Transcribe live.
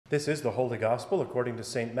This is the Holy Gospel according to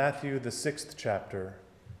St. Matthew, the 6th chapter.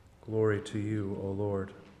 Glory to you, O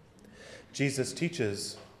Lord. Jesus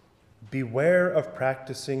teaches, "Beware of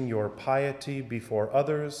practicing your piety before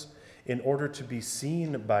others in order to be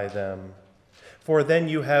seen by them, for then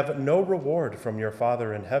you have no reward from your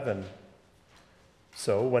Father in heaven.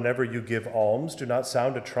 So whenever you give alms, do not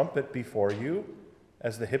sound a trumpet before you,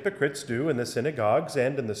 as the hypocrites do in the synagogues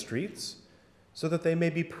and in the streets, so that they may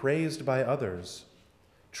be praised by others.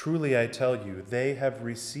 Truly I tell you, they have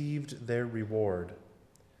received their reward.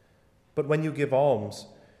 But when you give alms,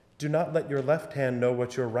 do not let your left hand know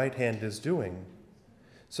what your right hand is doing,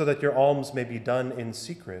 so that your alms may be done in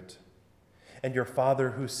secret, and your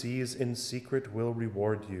Father who sees in secret will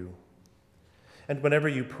reward you. And whenever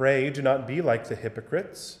you pray, do not be like the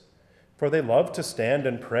hypocrites, for they love to stand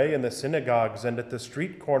and pray in the synagogues and at the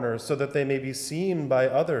street corners, so that they may be seen by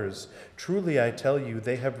others. Truly I tell you,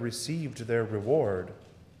 they have received their reward.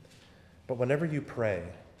 But whenever you pray,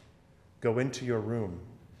 go into your room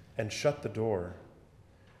and shut the door,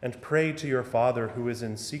 and pray to your Father who is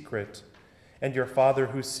in secret, and your Father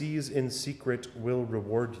who sees in secret will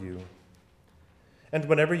reward you. And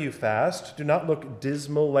whenever you fast, do not look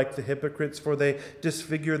dismal like the hypocrites, for they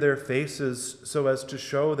disfigure their faces so as to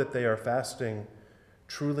show that they are fasting.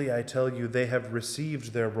 Truly I tell you, they have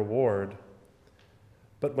received their reward.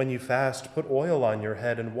 But when you fast, put oil on your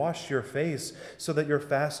head and wash your face, so that your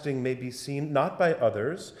fasting may be seen not by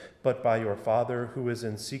others, but by your Father who is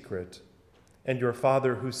in secret. And your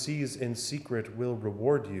Father who sees in secret will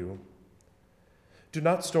reward you. Do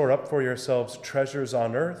not store up for yourselves treasures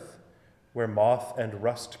on earth, where moth and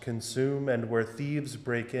rust consume, and where thieves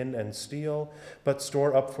break in and steal, but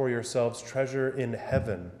store up for yourselves treasure in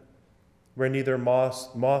heaven, where neither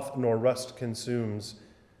moth nor rust consumes,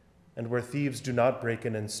 and where thieves do not break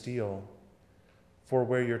in and steal. For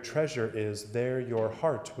where your treasure is, there your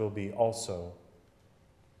heart will be also."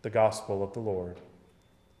 The Gospel of the Lord.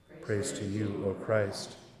 Praise to you, O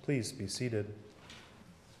Christ. Please be seated.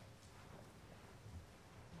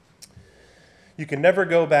 You can never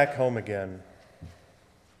go back home again.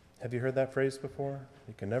 Have you heard that phrase before?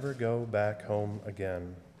 You can never go back home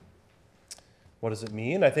again. What does it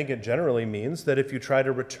mean? I think it generally means that if you try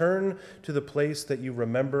to return to the place that you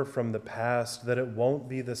remember from the past, that it won't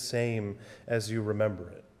be the same as you remember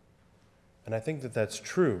it. And I think that that's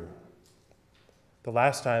true. The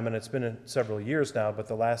last time, and it's been several years now, but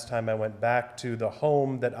the last time I went back to the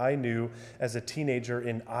home that I knew as a teenager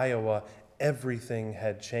in Iowa, everything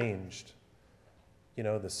had changed. You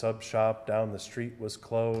know, the sub shop down the street was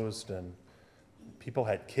closed, and people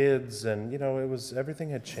had kids, and, everything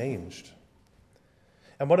had changed.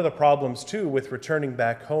 And one of the problems, too, with returning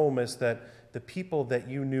back home is that the people that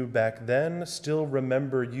you knew back then still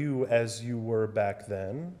remember you as you were back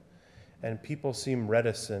then, and people seem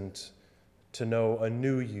reticent to know a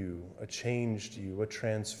new you, a changed you, a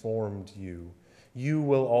transformed you. You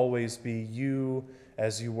will always be you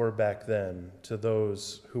as you were back then to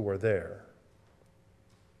those who were there.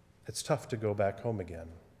 It's tough to go back home again.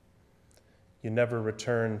 You never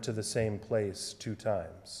return to the same place two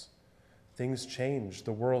times. Things change,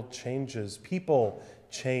 the world changes, people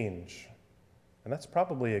change, and that's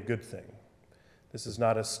probably a good thing. This is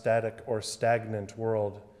not a static or stagnant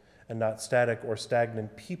world, and not static or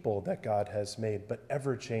stagnant people that God has made, but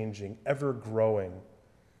ever-changing, ever-growing.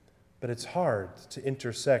 But it's hard to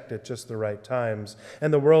intersect at just the right times,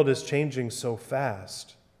 and the world is changing so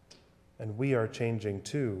fast, and we are changing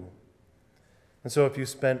too. And so if you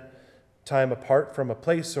spent time apart from a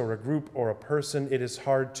place or a group or a person, it is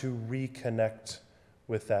hard to reconnect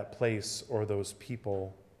with that place or those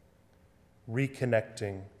people.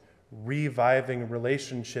 Reconnecting, reviving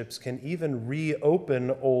relationships can even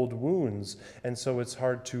reopen old wounds, and so it's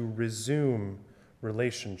hard to resume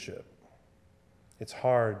relationship. It's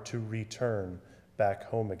hard to return back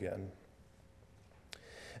home again.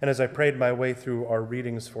 And as I prayed my way through our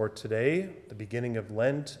readings for today, the beginning of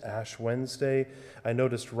Lent, Ash Wednesday, I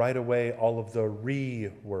noticed right away all of the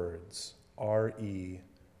words, R-E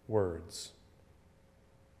words.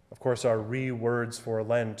 Of course, our words for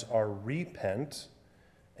Lent are repent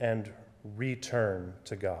and return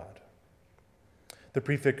to God. The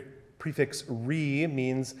prefix re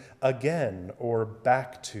means again or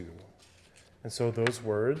back to. And so those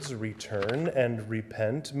words, return and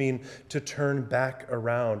repent, mean to turn back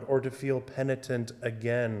around or to feel penitent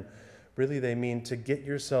again. Really, they mean to get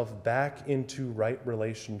yourself back into right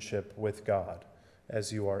relationship with God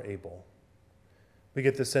as you are able. We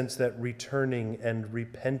get the sense that returning and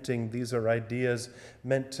repenting, these are ideas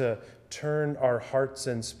meant to turn our hearts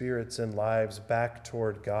and spirits and lives back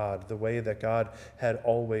toward God, the way that God had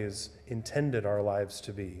always intended our lives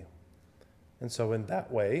to be. And so in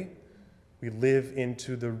that way, we live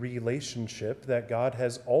into the relationship that God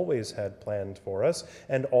has always had planned for us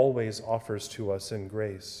and always offers to us in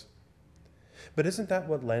grace. But isn't that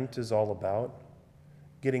what Lent is all about?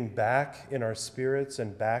 Getting back in our spirits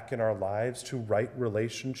and back in our lives to right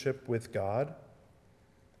relationship with God?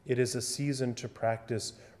 It is a season to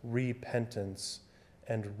practice repentance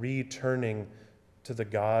and returning to the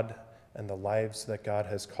God and the lives that God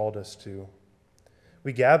has called us to.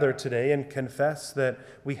 We gather today and confess that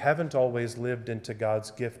we haven't always lived into God's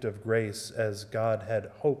gift of grace as God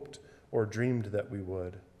had hoped or dreamed that we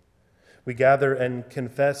would. We gather and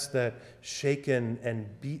confess that shaken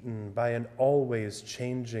and beaten by an always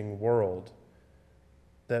changing world,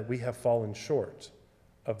 that we have fallen short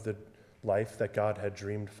of the life that God had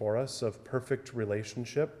dreamed for us, of perfect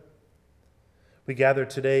relationship. We gather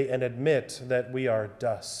today and admit that we are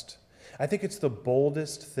dust. I think it's the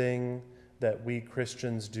boldest thing that we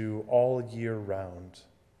Christians do all year round.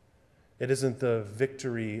 It isn't the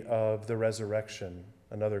victory of the resurrection,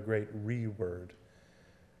 another great re-word.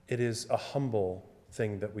 It is a humble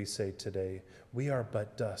thing that we say today. We are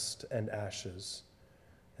but dust and ashes.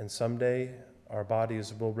 And someday our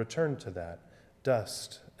bodies will return to that,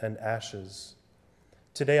 dust and ashes.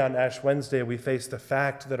 Today on Ash Wednesday, we face the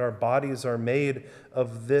fact that our bodies are made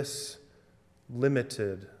of this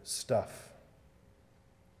limited stuff.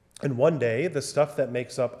 And one day, the stuff that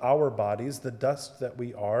makes up our bodies, the dust that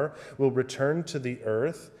we are, will return to the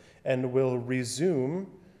earth and will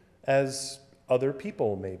resume as other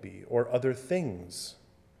people maybe, or other things.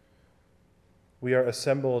 We are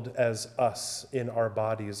assembled as us in our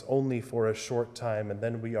bodies only for a short time, and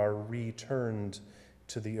then we are returned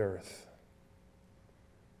to the earth.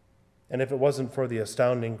 And if it wasn't for the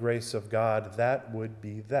astounding grace of God, that would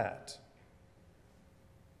be that.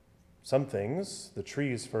 Some things, the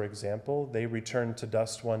trees, for example, they return to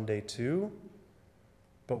dust one day too,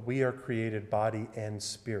 but we are created body and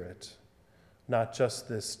spirit. Not just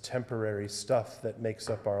this temporary stuff that makes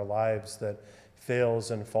up our lives that fails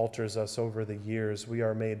and falters us over the years. We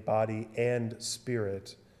are made body and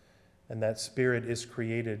spirit, and that spirit is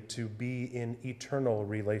created to be in eternal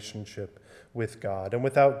relationship with God. And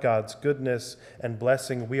without God's goodness and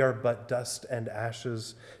blessing, we are but dust and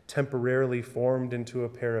ashes, temporarily formed into a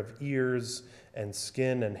pair of ears and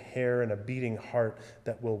skin and hair and a beating heart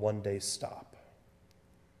that will one day stop.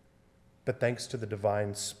 But thanks to the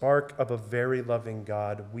divine spark of a very loving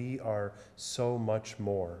God, we are so much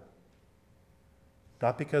more.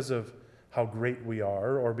 Not because of how great we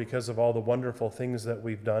are or because of all the wonderful things that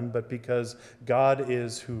we've done, but because God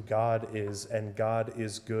is who God is, and God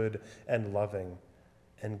is good and loving,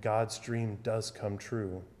 and God's dream does come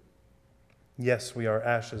true. Yes, we are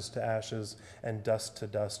ashes to ashes and dust to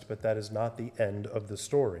dust, but that is not the end of the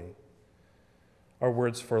story. Our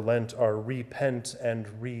words for Lent are repent and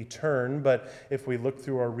return, but if we look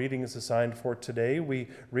through our readings assigned for today, we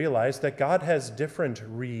realize that God has different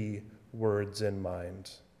re-words in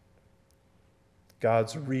mind.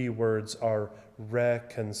 God's re-words are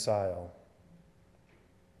reconcile,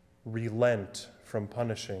 relent from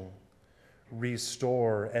punishing,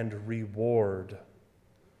 restore and reward.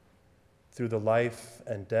 Through the life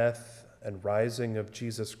and death and rising of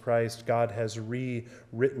Jesus Christ, God has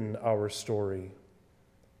rewritten our story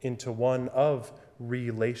into one of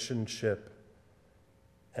relationship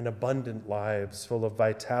and abundant lives full of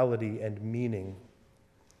vitality and meaning.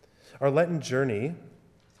 Our Lenten journey,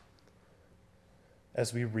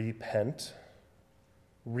 as we repent,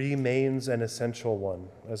 remains an essential one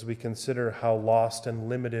as we consider how lost and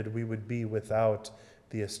limited we would be without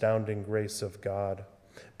the astounding grace of God.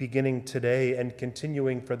 Beginning today and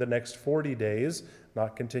continuing for the next 40 days,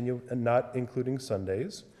 not including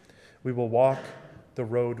Sundays, we will walk the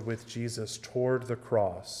road with Jesus toward the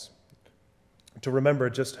cross, to remember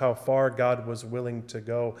just how far God was willing to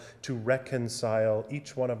go to reconcile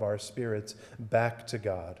each one of our spirits back to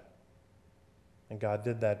God. And God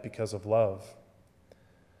did that because of love,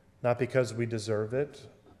 not because we deserve it,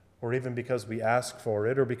 or even because we ask for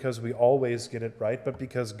it, or because we always get it right, but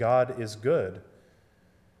because God is good.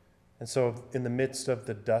 And so in the midst of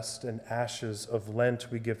the dust and ashes of Lent,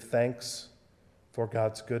 we give thanks for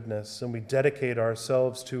God's goodness, and we dedicate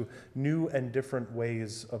ourselves to new and different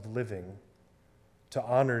ways of living, to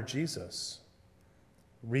honor Jesus,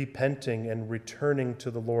 repenting and returning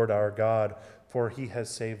to the Lord our God, for he has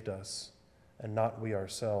saved us, and not we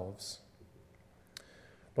ourselves.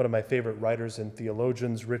 One of my favorite writers and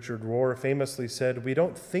theologians, Richard Rohr, famously said, "We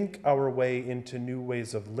don't think our way into new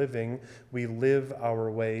ways of living, we live our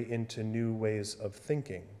way into new ways of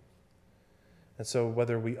thinking." And so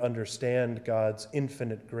whether we understand God's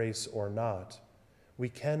infinite grace or not, we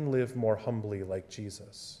can live more humbly like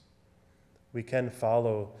Jesus. We can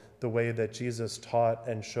follow the way that Jesus taught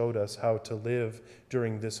and showed us how to live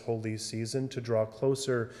during this holy season, to draw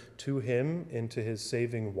closer to him into his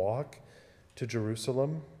saving walk to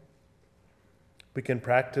Jerusalem. We can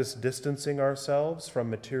practice distancing ourselves from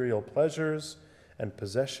material pleasures and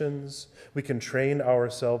possessions. We can train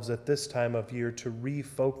ourselves at this time of year to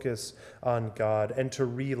refocus on God and to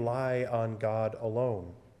rely on God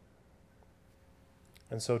alone.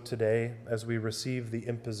 And so today, as we receive the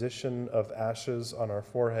imposition of ashes on our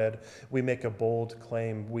forehead, we make a bold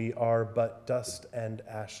claim: we are but dust and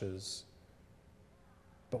ashes,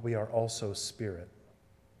 but we are also spirit,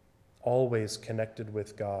 always connected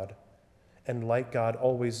with God, and like God,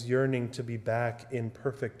 always yearning to be back in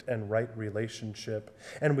perfect and right relationship.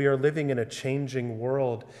 And we are living in a changing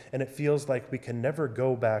world, and it feels like we can never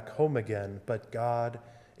go back home again, but God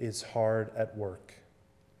is hard at work,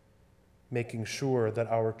 making sure that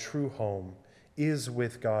our true home is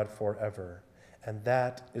with God forever, and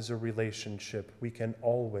that is a relationship we can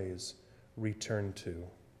always return to.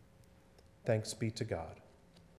 Thanks be to God.